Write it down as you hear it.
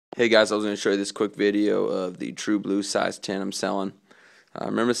Hey guys, I was going to show you this quick video of the True Blue size 10 I'm selling.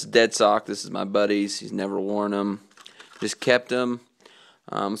 Remember, this is dead stock. This is my buddy's. He's never worn them. Just kept them.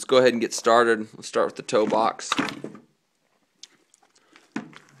 Let's go ahead and get started. Let's start with the toe box.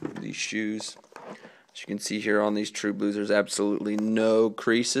 These shoes. As you can see here on these True Blues, there's absolutely no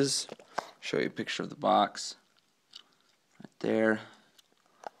creases. Show you a picture of the box. Right there.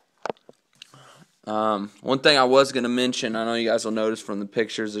 One thing I was going to mention, I know you guys will notice from the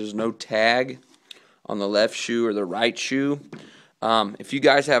pictures, there's no tag on the left shoe or the right shoe. If you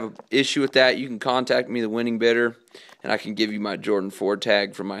guys have an issue with that, you can contact me, the winning bidder, and I can give you my Jordan 4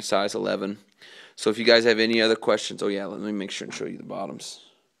 tag for my size 11. So if you guys have any other questions, oh yeah, let me make sure and show you the bottoms.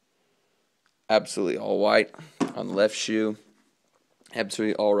 Absolutely all white on the left shoe.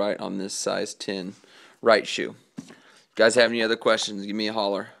 Absolutely all right on this size 10 right shoe. If you guys have any other questions, give me a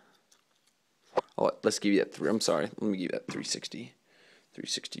holler. Oh, let's give you that let me give you that 360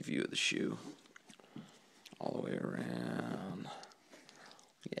 view of the shoe all the way around.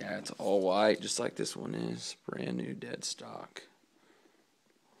 Yeah, it's all white, just like this one is. Brand new, dead stock.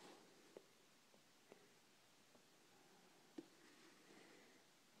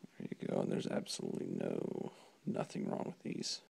 There you go. And there's absolutely nothing wrong with these.